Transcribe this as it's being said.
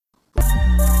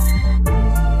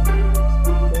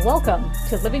Welcome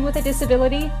to Living with a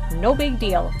Disability, No Big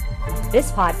Deal.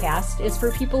 This podcast is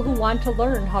for people who want to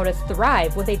learn how to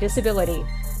thrive with a disability.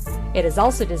 It is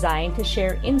also designed to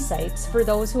share insights for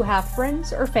those who have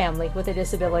friends or family with a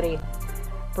disability.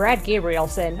 Brad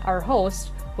Gabrielson, our host,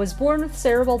 was born with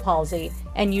cerebral palsy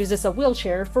and uses a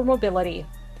wheelchair for mobility.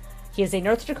 He is a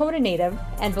North Dakota native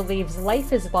and believes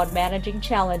life is about managing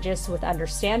challenges with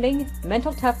understanding,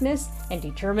 mental toughness, and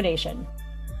determination.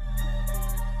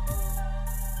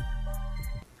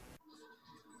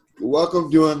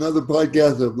 Welcome to another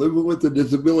podcast of Living with a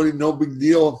Disability, No Big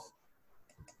Deal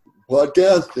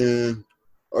podcast. And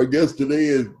our guest today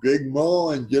is Greg Mull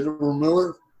and Jennifer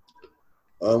Miller.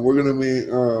 We're going to be,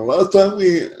 last time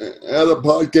we had a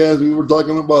podcast, we were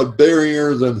talking about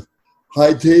barriers and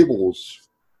high tables.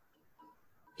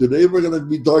 Today we're going to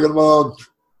be talking about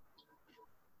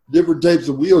different types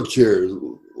of wheelchairs,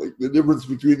 like the difference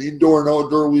between indoor and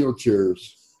outdoor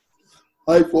wheelchairs.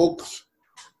 Hi, folks.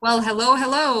 Well,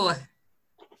 hello.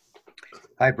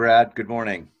 Hi, Brad. Good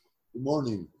morning. Good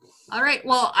morning. All right.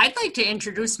 Well, I'd like to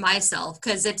introduce myself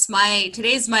because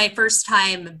today's my first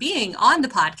time being on the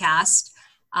podcast.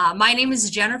 My name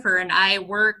is Jennifer, and I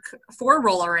work for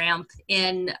Roller Ramp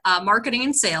in marketing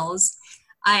and sales.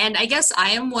 And I guess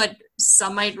I am what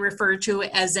some might refer to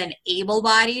as an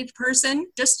able-bodied person,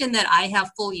 just in that I have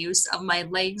full use of my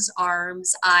legs,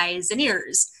 arms, eyes, and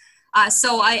ears.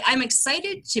 So I'm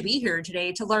excited to be here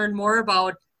today to learn more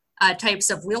about types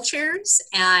of wheelchairs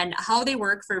and how they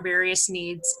work for various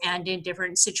needs and in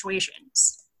different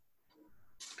situations.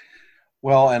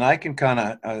 Well, and I can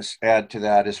kind of add to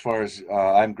that as far as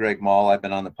I'm Greg Mull. I've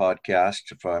been on the podcast.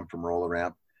 I'm from Roller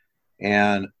Ramp.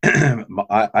 And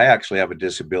I actually have a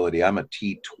disability. I'm a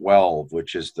T12,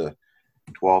 which is the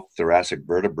 12th thoracic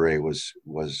vertebrae was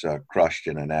crushed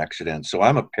in an accident. So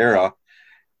I'm a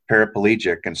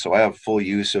paraplegic, and so I have full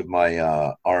use of my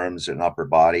arms and upper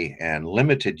body and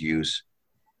limited use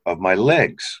of my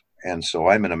legs. And so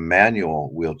I'm in a manual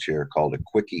wheelchair called a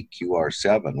Quickie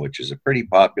QR7, which is a pretty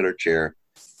popular chair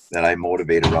that I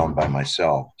motivate around by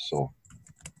myself. So,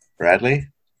 Bradley?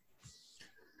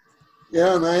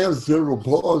 Yeah, and I have cerebral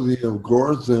palsy, of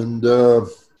course, and I'm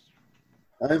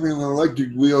in an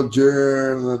electric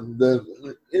wheelchair that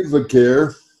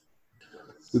Invacare,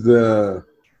 the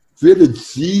fitted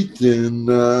seat, and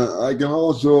I can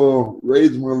also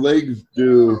raise my legs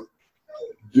to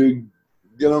get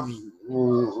them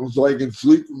so I can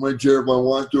sleep in my chair if I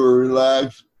want to or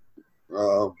relax.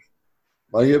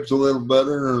 My hips a little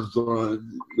better, so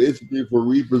basically for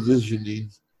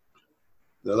repositioning,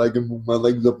 that I can move my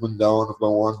legs up and down if I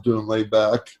want to and lay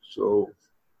back. So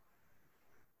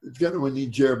it's kind of a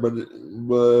neat chair, but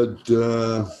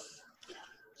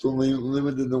it's only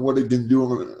limited to what it can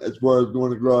do as far as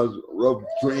going across rough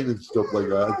terrain and stuff like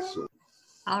that. So.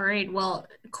 All right. Well,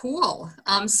 cool.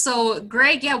 So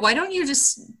Greg, why don't you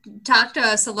just talk to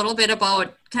us a little bit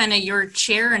about kind of your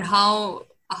chair and how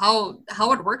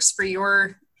it works for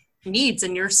your needs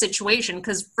and your situation?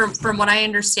 Because from what I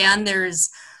understand,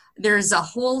 there's a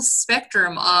whole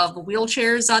spectrum of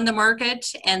wheelchairs on the market,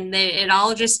 and it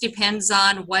all just depends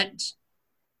on what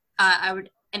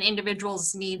an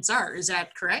individual's needs are. Is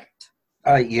that correct?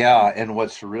 Yeah, and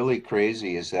what's really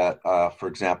crazy is that, for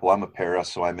example, I'm a para,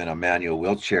 so I'm in a manual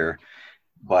wheelchair,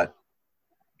 but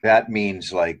that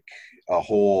means like a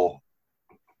whole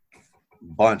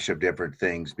bunch of different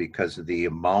things because of the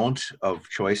amount of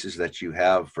choices that you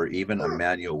have for even a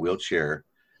manual wheelchair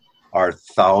are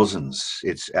thousands.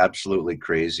 It's absolutely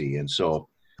crazy. And so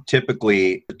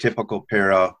typically, the typical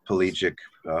paraplegic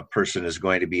person is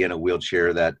going to be in a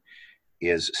wheelchair that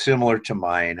is similar to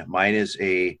mine. Mine is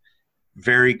a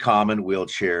very common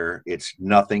wheelchair. It's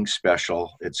nothing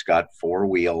special. It's got 4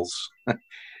 wheels,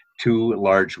 2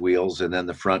 large wheels, and then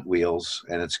the front wheels.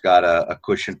 And it's got a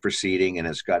cushion for seating, and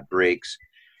it's got brakes.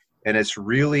 And it's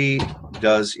really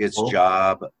does its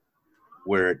job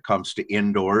where it comes to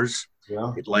indoors.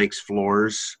 Yeah. It likes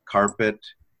floors, carpet,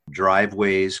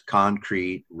 driveways,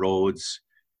 concrete, roads.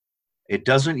 It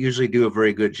doesn't usually do a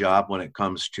very good job when it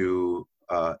comes to,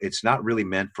 it's not really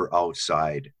meant for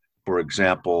outside. For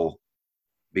example,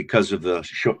 because of the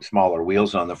smaller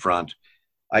wheels on the front,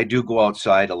 I do go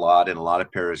outside a lot, and a lot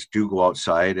of paras do go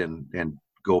outside and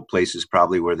go places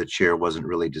probably where the chair wasn't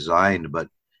really designed. But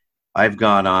I've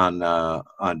gone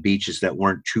on beaches that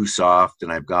weren't too soft,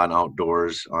 and I've gone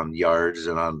outdoors on yards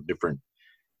and on different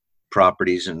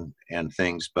properties and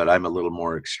things, but I'm a little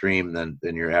more extreme than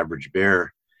your average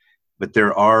bear. But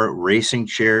there are racing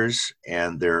chairs,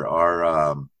 and there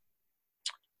are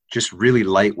just really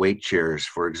lightweight chairs.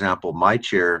 For example, my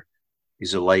chair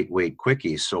is a lightweight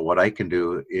Quickie, so what I can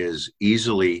do is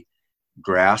easily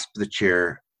grasp the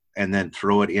chair and then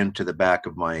throw it into the back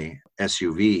of my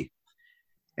SUV.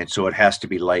 And so it has to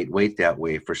be lightweight that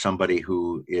way for somebody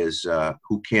who is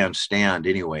who can stand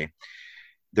anyway.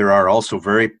 There are also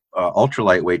very ultra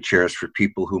lightweight chairs for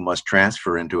people who must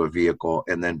transfer into a vehicle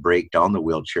and then break down the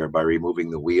wheelchair by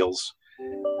removing the wheels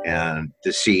and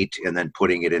the seat and then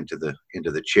putting it into the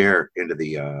chair, into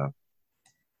the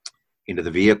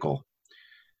vehicle.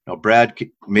 Now, Brad,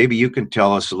 maybe you can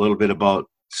tell us a little bit about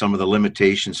some of the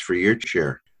limitations for your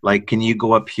chair. Like, can you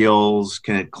go up hills?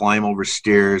 Can it climb over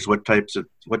stairs? What types of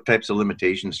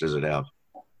limitations does it have?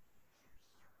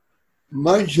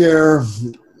 My chair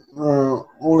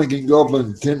only can go up a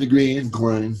 10-degree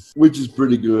incline, which is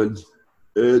pretty good.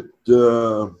 It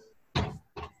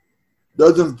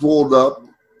doesn't fold up.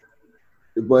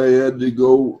 If I had to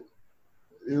go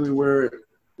anywhere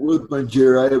with my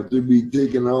chair, I have to be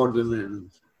taken out and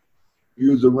then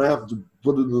use a ramp to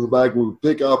put it in the back of a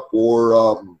pickup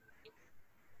or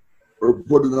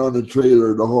put it on a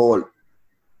trailer to haul it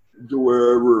to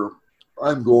wherever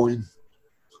I'm going.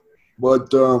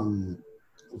 But so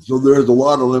there's a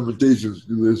lot of limitations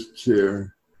to this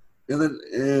chair,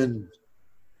 and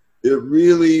it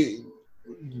really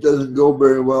doesn't go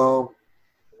very well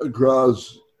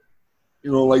across,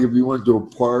 like if you went to a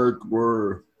park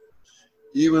or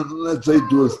even, let's say,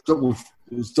 to a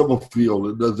summer field,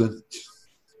 it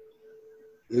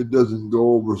doesn't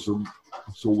go over so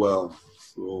well.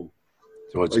 So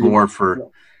it's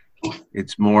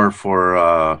more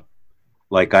for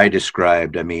like I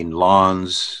described. I mean,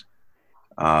 lawns,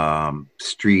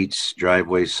 streets,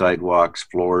 driveways, sidewalks,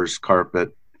 floors,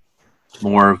 carpet.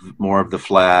 More of the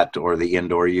flat or the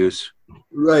indoor use.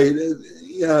 Right.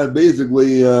 Yeah.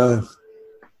 Basically,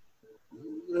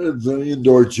 it's an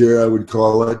indoor chair, I would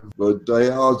call it. But I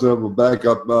also have a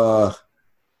backup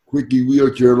quickie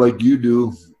wheelchair like you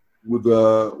do with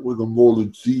a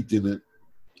molded seat in it.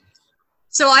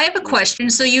 So I have a question.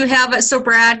 So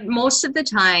Brad, most of the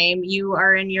time you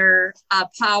are in your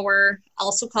power,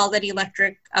 also called it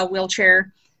electric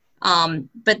wheelchair.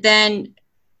 But then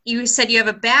you said you have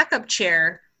a backup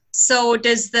chair. So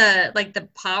does the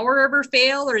power ever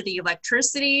fail, or the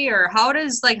electricity, or how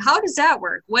does that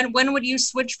work? When would you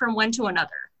switch from one to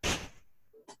another?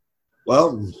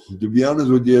 Well, to be honest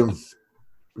with you,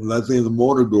 let's say the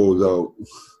motor goes out.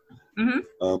 Mm-hmm.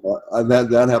 I've had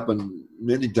that happen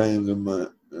many times in my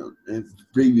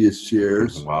previous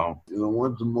chairs. Wow.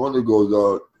 Once the motor goes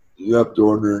out, you have to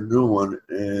order a new one,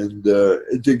 and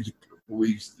it takes a couple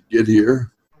weeks to get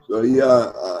here. So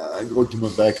yeah, I go to my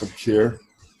backup chair,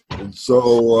 and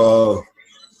so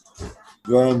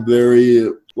I'm very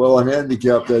well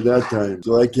handicapped at that time,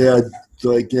 so I can't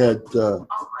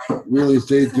really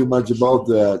say too much about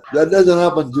that. That doesn't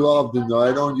happen too often, though.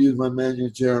 I don't use my manual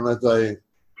chair unless I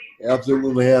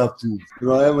absolutely have to.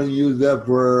 I haven't used that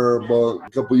for about a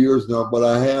couple of years now, but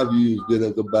I have used it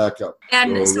as a backup.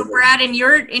 And so Brad, in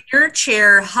your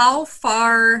chair, how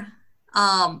far,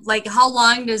 how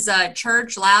long does a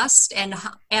charge last,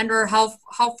 or how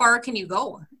far can you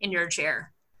go in your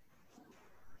chair?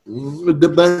 It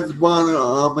depends upon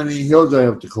how many hills I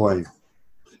have to climb.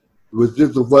 If it's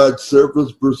just a flat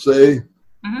surface per se,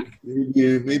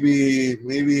 mm-hmm.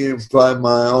 maybe 5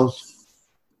 miles.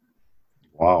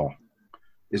 Wow.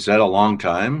 Is that a long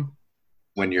time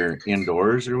when you're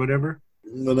indoors or whatever?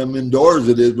 When I'm indoors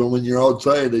it is, but when you're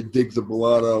outside it takes up a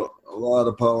lot of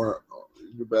power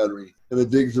in your battery. And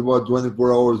it takes about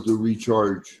 24 hours to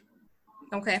recharge.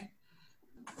 Okay.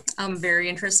 Very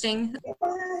interesting.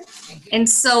 And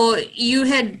so you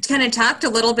had kind of talked a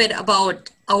little bit about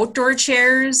outdoor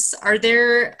chairs. Are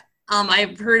there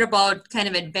I've heard about kind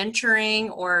of adventuring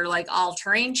or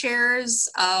all-terrain chairs.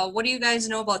 What do you guys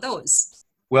know about those?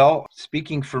 Well,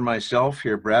 speaking for myself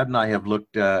here, Brad and I have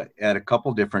looked at a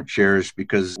couple different chairs,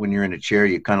 because when you're in a chair,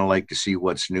 you kind of like to see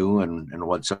what's new and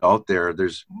what's out there.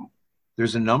 There's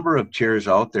a number of chairs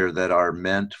out there that are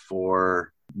meant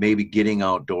for maybe getting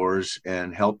outdoors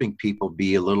and helping people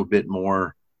be a little bit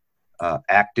more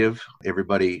active,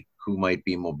 everybody who might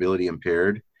be mobility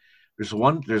impaired. There's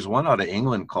one out of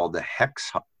England called the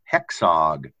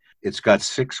Hexog. It's got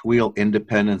 6-wheel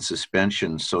independent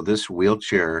suspension. So this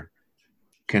wheelchair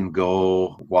can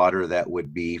go water that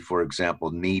would be, for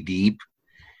example, knee deep.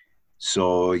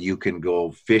 So you can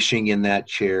go fishing in that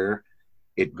chair.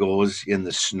 It goes in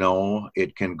the snow.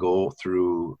 It can go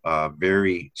through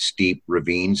very steep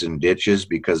ravines and ditches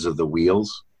because of the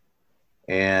wheels.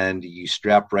 And you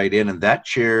strap right in. And that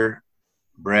chair,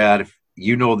 Brad,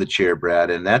 you know the chair,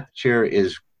 Brad, and that chair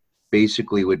is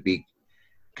basically would be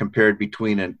compared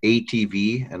between an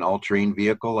ATV, an all-terrain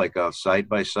vehicle, like a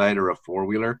side-by-side or a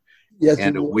four-wheeler, yes,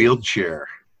 and a wheelchair.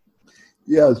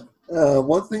 Yes,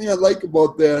 One thing I like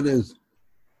about that is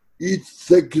each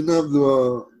section of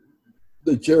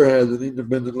the chair has an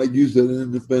independent, like you said, an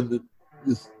independent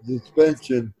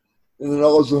suspension, and it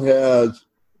also has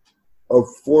a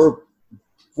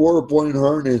four-point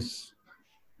harness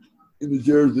in the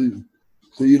chair,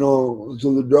 so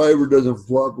the driver doesn't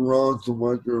flop around so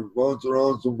much or bounce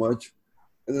around so much.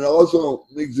 And it also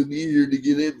makes it easier to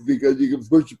get in because you can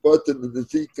push a button and the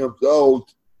seat comes out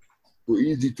for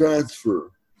easy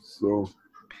transfer. So,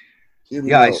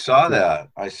 Yeah, I saw that.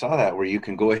 I saw that where you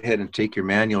can go ahead and take your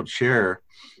manual chair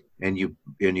and you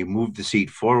move the seat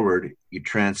forward, you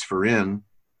transfer in,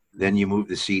 then you move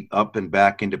the seat up and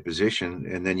back into position,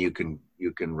 and then you can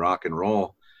rock and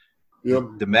roll. Yep.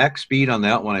 The max speed on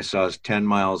that one I saw is 10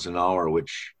 miles an hour,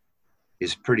 which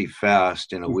is pretty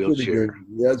fast in a wheelchair.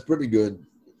 Yeah, it's pretty good.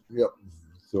 Yep.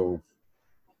 So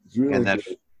it's really and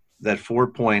good. That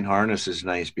 4-point harness is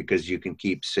nice because you can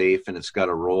keep safe, and it's got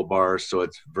a roll bar, so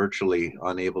it's virtually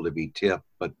unable to be tipped.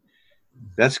 But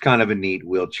that's kind of a neat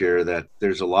wheelchair. That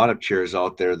there's a lot of chairs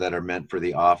out there that are meant for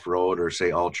the off-road or say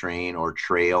all-terrain or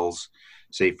trails,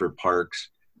 say for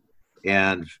parks.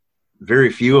 And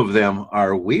very few of them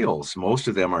are wheels. Most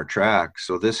of them are tracks.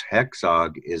 So this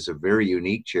Hexog is a very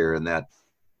unique chair in that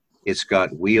it's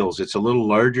got wheels. It's a little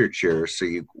larger chair, so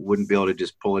you wouldn't be able to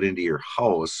just pull it into your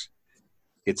house.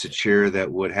 It's a chair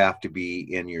that would have to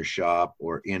be in your shop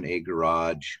or in a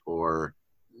garage or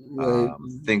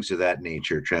things of that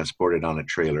nature, transported on a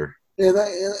trailer. And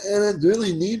it's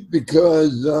really neat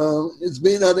because it's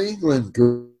made out of England,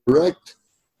 correct?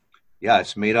 Yeah,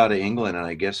 it's made out of England, and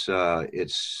I guess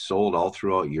it's sold all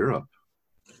throughout Europe.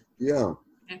 Yeah.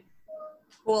 Okay.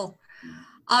 Cool.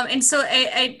 And so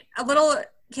a little,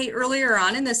 Kate, earlier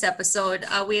on in this episode,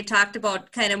 we had talked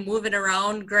about kind of moving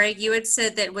around. Greg, you had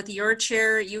said that with your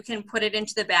chair, you can put it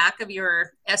into the back of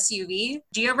your SUV.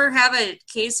 Do you ever have a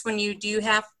case when you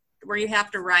where you have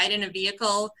to ride in a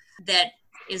vehicle that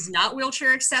is not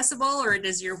wheelchair accessible, or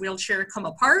does your wheelchair come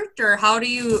apart, or how do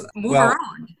you move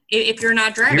around if you're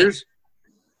not driving?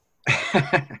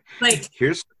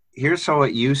 Here's how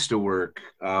it used to work.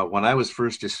 When I was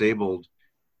first disabled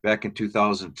back in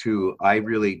 2002, I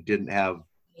really didn't have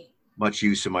much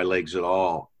use of my legs at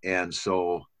all. And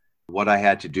so what I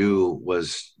had to do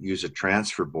was use a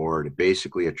transfer board.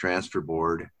 Basically, a transfer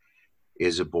board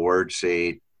is a board,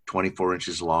 say 24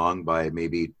 inches long by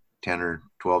maybe 10 or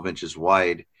 12 inches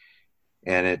wide.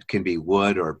 And it can be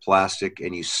wood or plastic,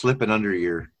 and you slip it under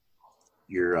your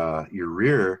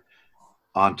rear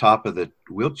on top of the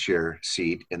wheelchair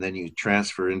seat, and then you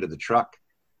transfer into the truck.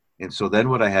 And so then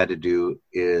what I had to do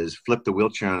is flip the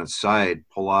wheelchair on its side,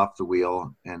 pull off the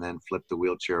wheel, and then flip the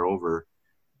wheelchair over,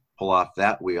 pull off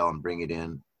that wheel and bring it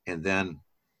in. And then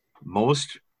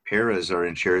most Paras are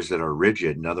in chairs that are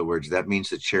rigid. In other words, that means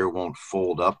the chair won't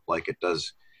fold up like it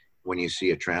does when you see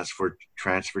a transfer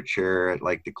chair at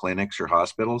like the clinics or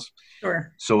hospitals.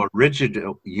 Sure. So a rigid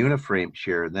uniframe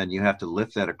chair, then you have to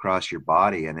lift that across your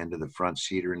body and into the front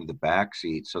seat or into the back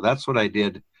seat. So that's what I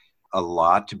did a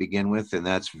lot to begin with, and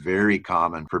that's very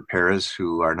common for Paras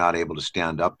who are not able to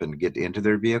stand up and get into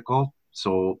their vehicle.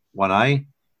 So when I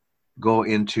go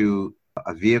into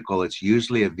a vehicle, it's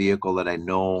usually a vehicle that I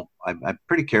know I'm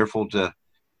pretty careful to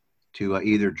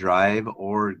either drive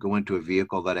or go into a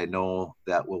vehicle that I know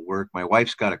that will work. My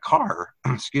wife's got a car,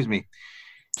 excuse me,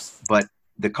 but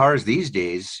the cars these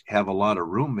days have a lot of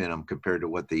room in them compared to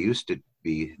what they used to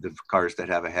be, the cars that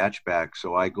have a hatchback.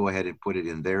 So I go ahead and put it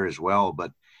in there as well.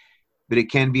 But it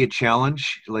can be a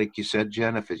challenge, like you said,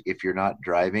 Jen, if you're not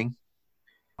driving,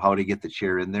 how to get the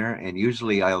chair in there. And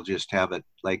usually I'll just have it,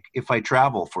 like if I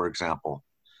travel, for example,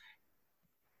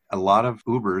 a lot of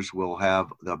Ubers will have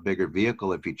the bigger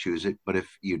vehicle if you choose it, but if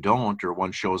you don't, or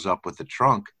one shows up with the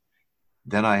trunk,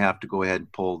 then I have to go ahead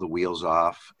and pull the wheels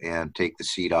off and take the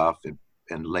seat off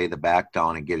and lay the back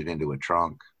down and get it into a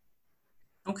trunk.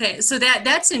 Okay, so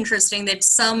that's interesting that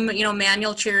some,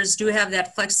 manual chairs do have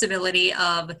that flexibility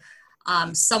of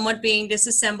somewhat being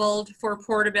disassembled for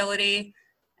portability,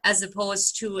 as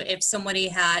opposed to if somebody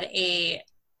had a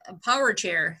power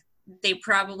chair, they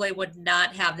probably would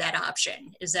not have that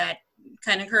option. Is that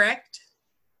kind of correct?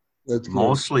 That's good.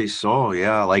 Mostly so,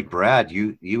 yeah. Like Brad,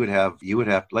 you would have,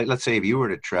 like, let's say if you were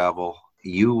to travel,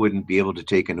 you wouldn't be able to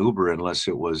take an Uber unless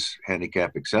it was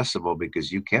handicap accessible,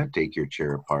 because you can't take your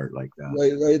chair apart like that.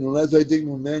 Right. Unless I take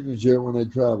my manual chair when I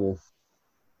travel.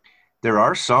 There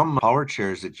are some power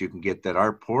chairs that you can get that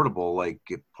are portable, like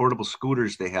portable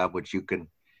scooters they have, which you can,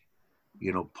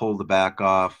 pull the back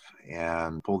off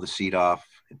and pull the seat off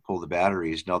and pull the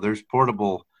batteries. Now there's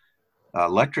portable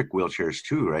electric wheelchairs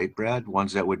too, right, Brad?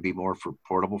 Ones that would be more for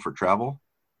portable for travel?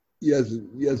 Yes,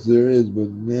 there is, but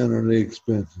man, are they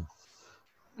expensive.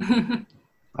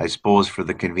 I suppose for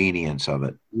the convenience of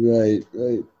it. Right.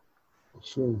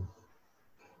 So,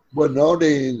 but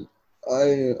nowadays,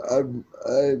 I've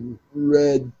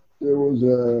read there's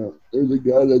a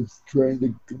guy that's trying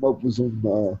to come up with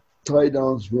some tie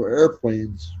downs for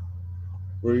airplanes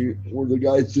where the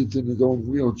guy sits in his own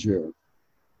wheelchair.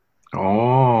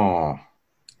 Oh,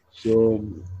 So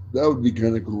that would be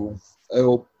kind of cool. I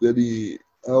hope they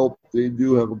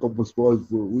do have a couple spots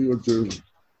for wheelchairs,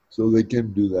 so they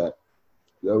can do that.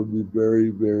 That would be very,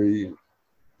 very,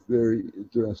 very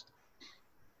interesting.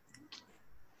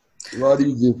 A lot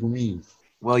easier for me.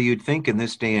 well, you'd think in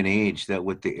this day and age that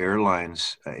with the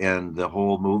airlines and the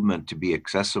whole movement to be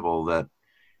accessible, that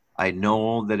I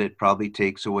know that it probably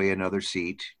takes away another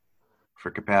seat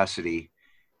for capacity,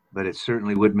 but it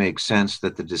certainly would make sense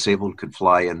that the disabled could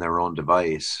fly in their own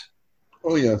device.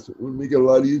 Oh yes, it would make it a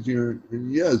lot easier.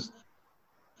 And yes,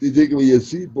 they take away a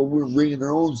seat, but we're bringing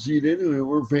our own seat anyway.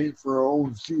 We're paying for our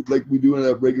own seat like we do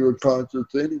at regular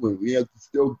concerts anyway. We have to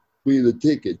still pay the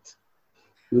ticket.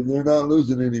 But they're not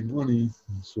losing any money.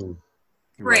 So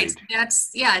Right.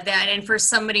 That. And for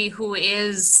somebody who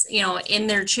is, in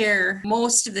their chair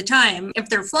most of the time, if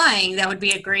they're flying, that would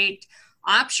be a great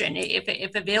option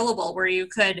if available, where you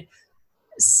could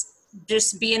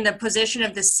just be in the position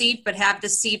of the seat, but have the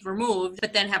seat removed,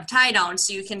 but then have tie down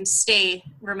so you can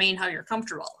remain how you're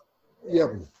comfortable. yeah.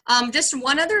 Just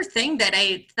one other thing that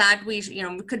I thought we,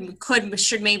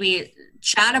 should maybe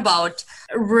chat about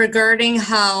regarding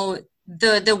how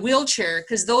the wheelchair,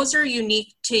 because those are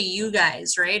unique to you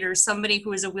guys, right? Or somebody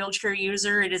who is a wheelchair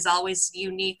user, it is always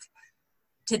unique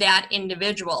to that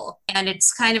individual, and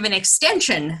it's kind of an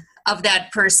extension of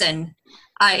that person.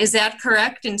 Is that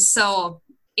correct? And so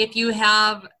if you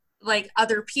have like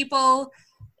other people,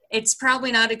 it's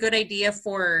probably not a good idea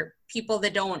for people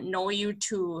that don't know you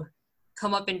to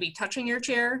come up and be touching your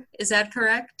chair. Is that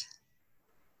correct?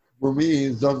 For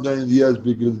me, sometimes yes,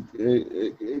 because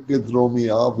it can throw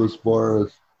me off as far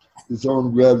as if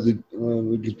someone grabs the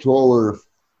controller.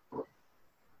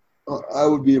 I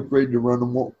would be afraid to run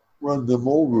them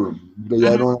over because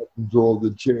I don't have control of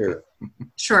the chair.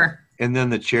 Sure. And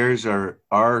then the chairs are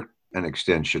an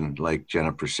extension, like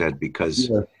Jennifer said, because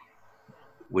Yeah.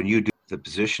 when you do the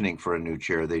positioning for a new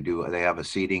chair, they have a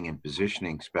seating and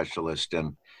positioning specialist,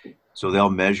 and so they'll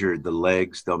measure the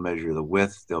legs, they'll measure the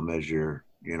width, they'll measure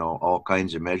all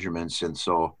kinds of measurements, and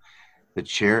so the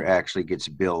chair actually gets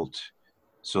built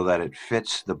so that it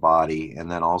fits the body, and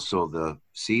then also the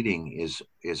seating is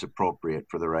appropriate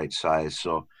for the right size.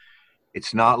 So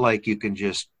it's not like you can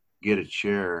just get a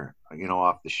chair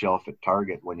off the shelf at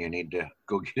Target when you need to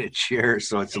go get a chair.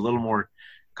 So it's a little more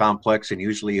complex, and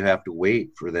usually you have to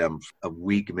wait for them a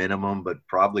week minimum, but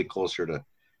probably closer to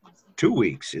 2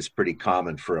 weeks is pretty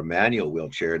common for a manual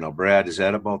wheelchair. Now, Brad, is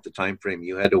that about the time frame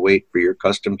you had to wait for your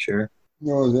custom chair?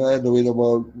 No, I had to wait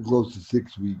about close to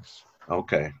 6 weeks.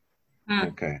 Okay.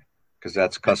 Okay. Because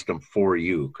that's custom for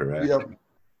you, correct?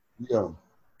 Yeah.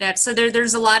 So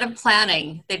there's a lot of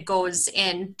planning that goes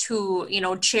into,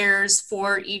 chairs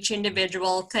for each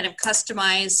individual, kind of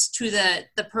customized to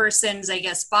the person's, I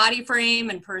guess, body frame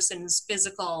and person's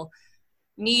physical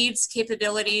needs,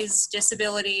 capabilities,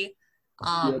 disability.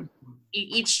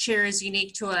 Each chair is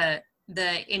unique to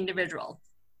the individual.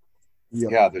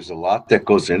 Yeah, there's a lot that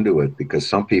goes into it because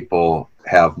some people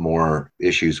have more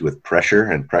issues with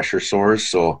pressure and pressure sores.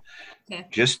 So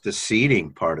just the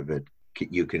seating part of it,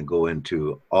 you can go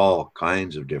into all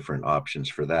kinds of different options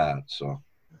for that. So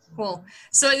cool.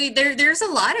 So there's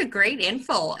a lot of great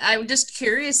info. I'm just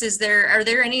curious, are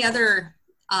there any other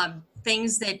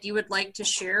things that you would like to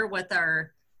share with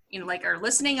our, like our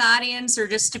listening audience, or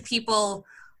just to people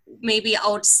maybe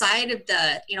outside of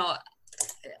the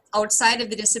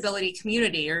disability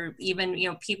community, or even,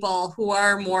 people who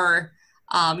are more,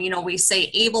 we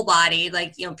say able-bodied,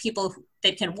 like, people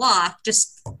that can walk,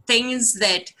 just things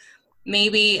that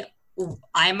maybe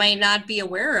I might not be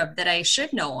aware of that I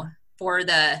should know for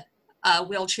the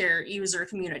wheelchair user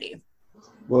community?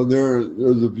 Well,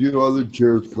 there's a few other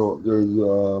chairs there's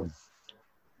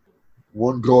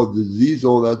one called the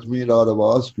Ziesel that's made out of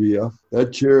Austria.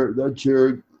 That chair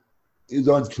is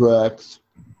on tracks.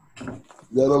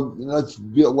 That's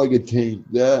built like a tank.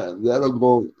 That'll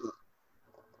go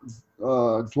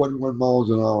 21 miles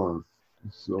an hour.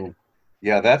 So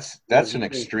yeah, that's an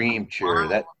extreme chair.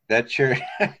 Wow. That chair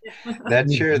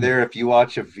there. If you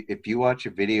watch a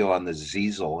video on the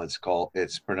Ziesel, it's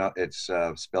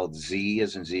spelled Z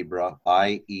as in zebra,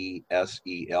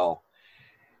 IESEL,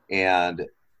 and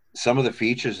some of the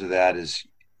features of that is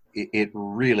it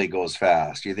really goes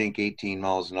fast. You think 18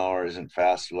 miles an hour isn't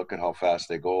fast. Look at how fast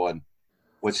they go. And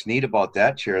what's neat about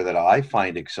that chair that I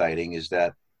find exciting is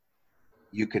that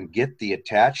you can get the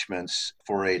attachments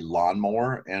for a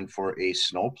lawnmower and for a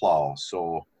snowplow.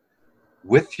 So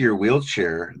with your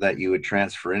wheelchair that you would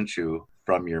transfer into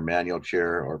from your manual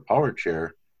chair or power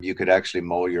chair, you could actually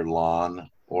mow your lawn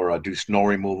or do snow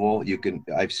removal.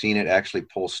 I've seen it actually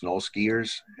pull snow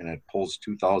skiers, and it pulls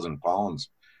 2,000 pounds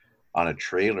on a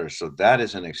trailer. So that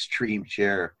is an extreme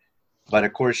chair. But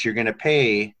of course you're going to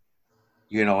pay,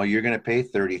 you're going to pay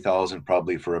 30,000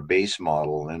 probably for a base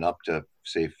model, and up to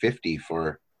say 50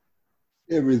 for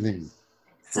everything.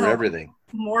 Everything.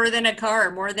 More than a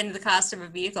car, more than the cost of a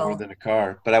vehicle. More than a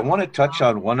car. But I want to touch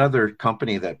on one other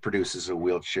company that produces a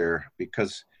wheelchair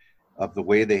because of the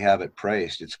way they have it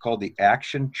priced. It's called the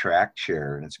Action Track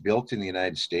Chair, and it's built in the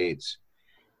United States.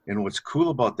 And what's cool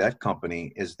about that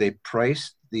company is they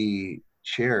price the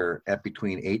chair at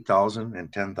between $8,000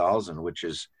 and $10,000, which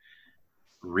is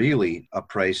really a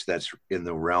price that's in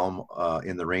the realm,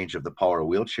 in the range of the power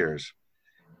wheelchairs.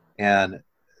 And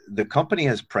the company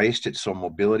has priced it so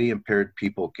mobility impaired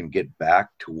people can get back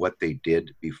to what they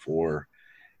did before.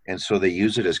 And so they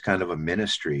use it as kind of a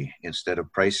ministry. Instead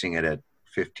of pricing it at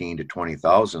 15 to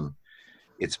 20,000,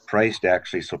 it's priced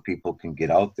actually so people can get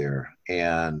out there.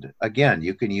 And again,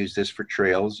 you can use this for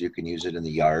trails. You can use it in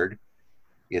the yard,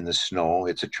 in the snow.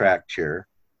 It's a track chair.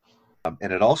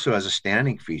 And it also has a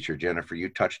standing feature. Jennifer, you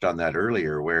touched on that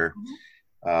earlier, where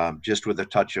just with a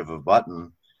touch of a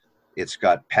button, it's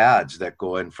got pads that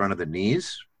go in front of the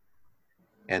knees.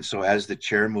 And so as the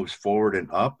chair moves forward and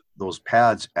up, those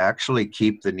pads actually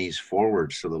keep the knees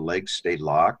forward so the legs stay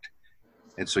locked.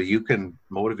 And so you can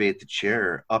motivate the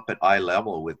chair up at eye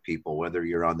level with people, whether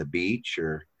you're on the beach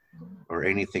or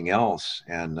anything else.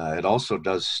 And it also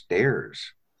does stairs.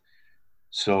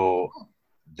 So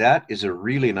that is a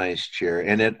really nice chair.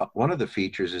 And one of the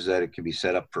features is that it can be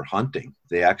set up for hunting.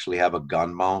 They actually have a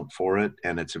gun mount for it,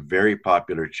 and it's a very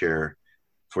popular chair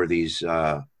for these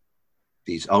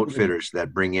outfitters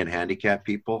that bring in handicapped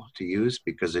people to use,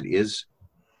 because it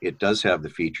does have the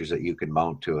features that you can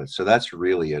mount to it. So that's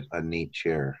really a neat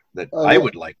chair that I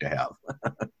would like to have.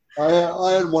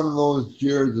 I had one of those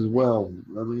chairs as well.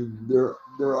 I mean, they're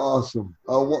awesome.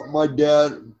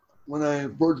 When I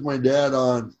approached my dad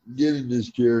on getting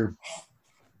this chair,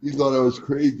 he thought I was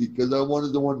crazy because I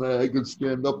wanted the one that I could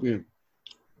stand up in.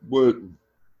 But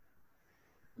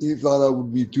he thought I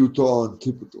would be too tall and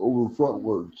tip it over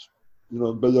frontwards,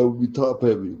 but I would be top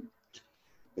heavy.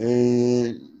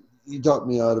 And he talked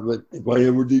me out of it. If I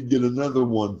ever did get another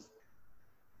one,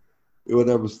 it would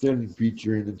have a standing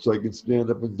feature in it so I could stand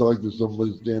up and talk to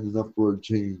somebody standing up for a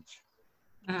change.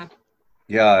 Uh-huh.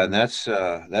 Yeah, and that's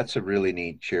a really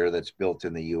neat chair that's built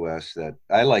in the U.S. that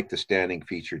I like the standing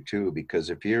feature too, because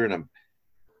if you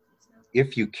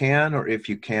can or if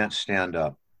you can't stand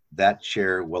up, that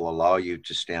chair will allow you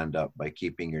to stand up by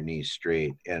keeping your knees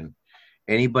straight. And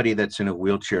anybody that's in a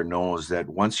wheelchair knows that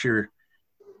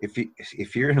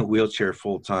if you're in a wheelchair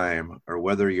full time, or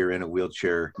whether you're in a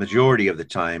wheelchair majority of the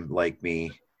time like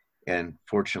me, and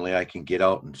fortunately I can get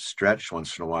out and stretch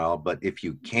once in a while, but if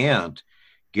you can't,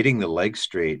 getting the legs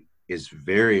straight is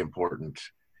very important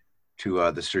to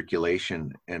the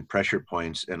circulation and pressure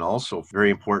points, and also very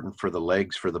important for the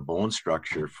legs, for the bone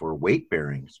structure, for weight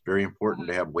bearing. It's very important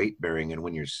to have weight bearing. And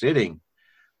when you're sitting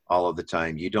all of the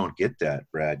time, you don't get that,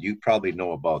 Brad. You probably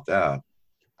know about that.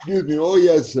 Excuse me. Oh,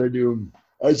 yes, I do.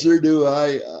 I sure do.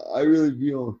 I really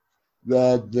feel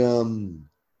that the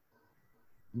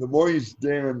more you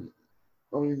stand,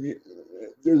 I mean,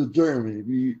 there's a term. If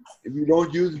you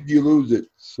don't use it, you lose it.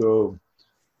 So,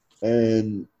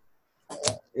 and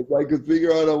if I could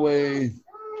figure out a way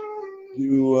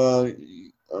to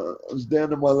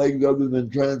stand on my legs other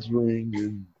than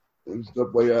transferring and stuff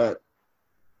like that,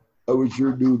 I would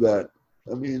sure do that.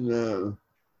 I mean,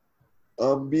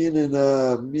 being in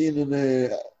a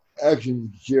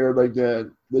action chair like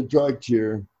that, the track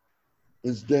chair,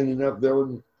 and standing up, that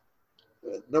would,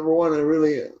 number one, it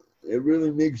really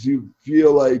makes you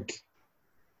feel like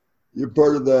you're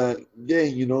part of the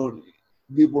gang,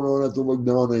 People don't have to look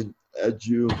down at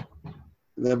you.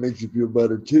 And that makes you feel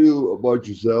better, too, about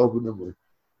yourself. And number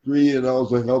three, it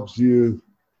also helps you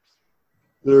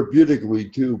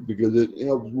therapeutically, too, because it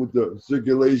helps with the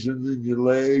circulation in your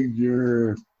legs,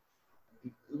 and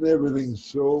everything.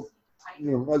 So,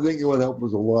 I think it would help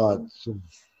us a lot. So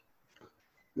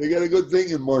they got a good thing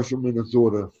in Marshall,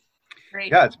 Minnesota. Great.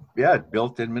 Yeah, it's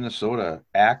built in Minnesota.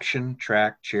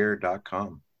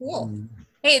 ActionTrackChair.com. Cool.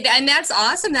 Hey, and that's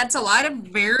awesome. That's a lot of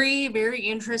very, very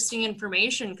interesting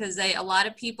information because a lot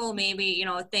of people maybe,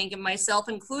 think, and myself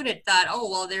included, thought, oh,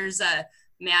 well, there's a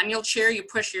manual chair you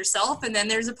push yourself, and then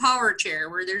there's a power chair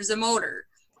where there's a motor.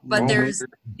 But there's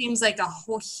seems like a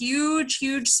whole huge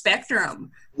spectrum.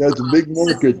 That's a big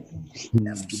market.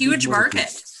 Huge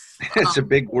market. It's a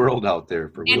big world out there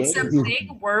for It's a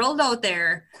big world out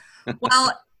there.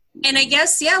 Well, and I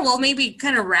guess, we'll maybe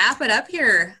kind of wrap it up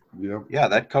here. Yeah,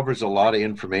 that covers a lot of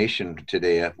information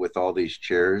today with all these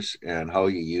chairs and how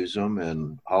you use them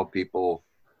and how people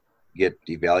get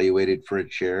evaluated for a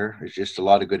chair. It's just a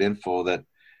lot of good info that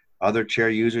other chair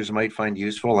users might find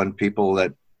useful, and people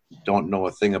that don't know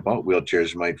a thing about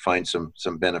wheelchairs might find some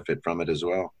benefit from it as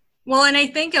well. Well, and I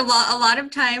think a lot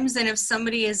of times, and if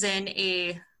somebody is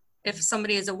a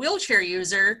wheelchair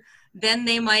user, then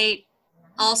they might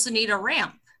also need a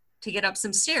ramp to get up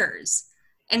some stairs.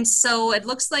 And so it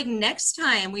looks like next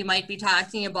time we might be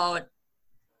talking about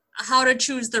how to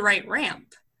choose the right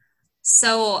ramp.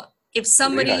 So if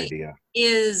somebody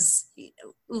is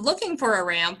looking for a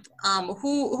ramp,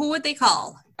 who would they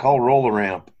call? Call Roller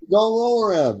Ramp. Call Roller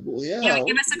Ramp. Yeah,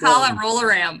 give us a call at Roller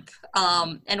Ramp.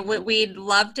 And we'd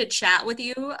love to chat with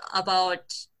you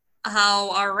about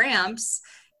how our ramps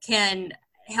can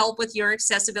help with your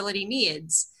accessibility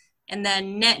needs. And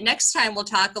then next time we'll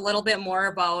talk a little bit more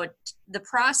about the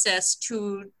process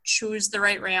to choose the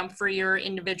right ramp for your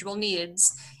individual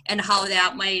needs and how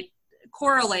that might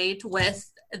correlate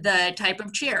with the type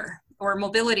of chair or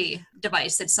mobility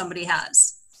device that somebody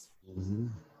has. Mm-hmm.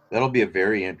 That'll be a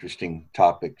very interesting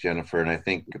topic, Jennifer. And I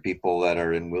think people that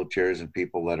are in wheelchairs and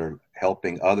people that are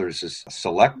helping others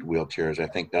select wheelchairs, I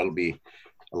think that'll be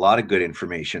a lot of good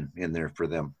information in there for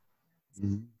them.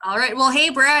 Mm-hmm. All right. Well, hey,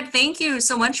 Brad, thank you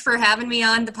so much for having me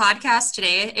on the podcast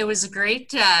today. It was great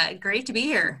to be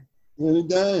here.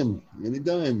 Anytime.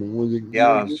 It was a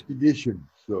great edition.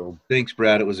 So thanks,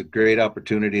 Brad. It was a great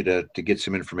opportunity to get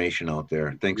some information out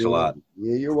there. Thanks a lot.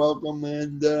 Yeah, you're welcome.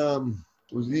 And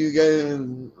we'll see you guys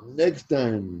next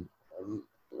time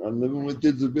on Living with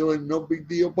Disability No Big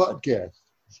Deal podcast.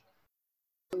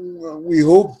 We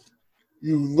hope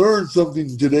you learned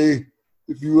something today.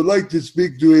 If you would like to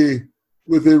speak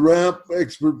with a ramp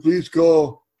expert, please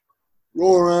call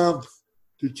Roller Ramp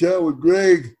to chat with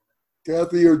Greg,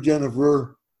 Kathy, or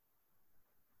Jennifer.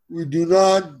 We do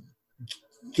not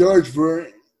charge for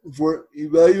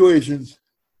evaluations.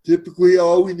 Typically,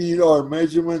 all we need are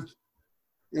measurements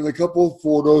and a couple of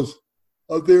photos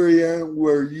of the area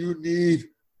where you need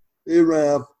a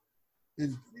ramp,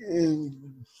 and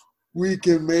we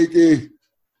can make a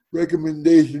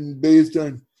recommendation based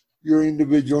on your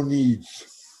individual needs.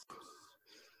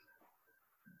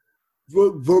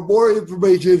 For more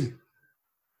information,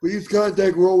 please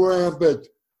contact Roller Ramp at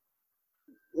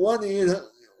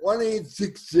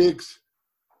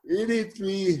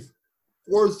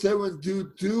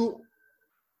 1-866-83-4722,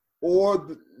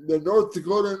 or the North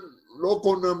Dakota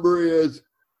local number is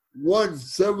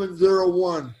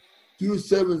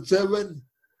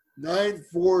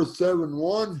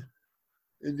 1-701-277-9471.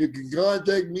 And you can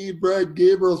contact me, Brad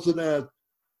Gabrielson, at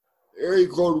area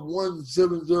code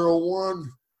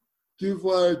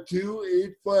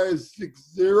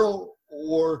 1-701-252-8560,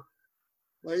 or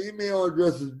my email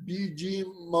address is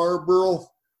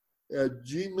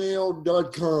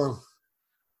bgmarborough@gmail.com.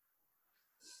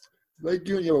 Thank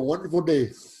you, and you have a wonderful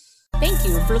day. Thank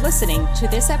you for listening to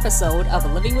this episode of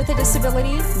Living with a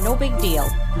Disability No Big Deal,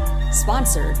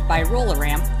 sponsored by Roller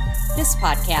Ramp. This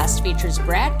podcast features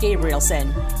Brad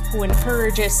Gabrielson, who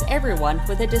encourages everyone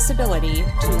with a disability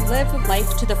to live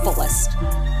life to the fullest.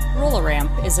 Roller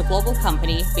Ramp is a global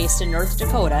company based in North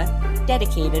Dakota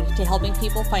dedicated to helping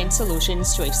people find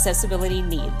solutions to accessibility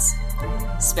needs.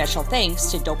 Special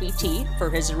thanks to Dopey T for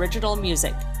his original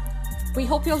music. We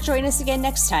hope you'll join us again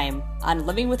next time on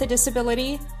Living with a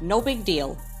Disability No Big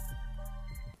Deal.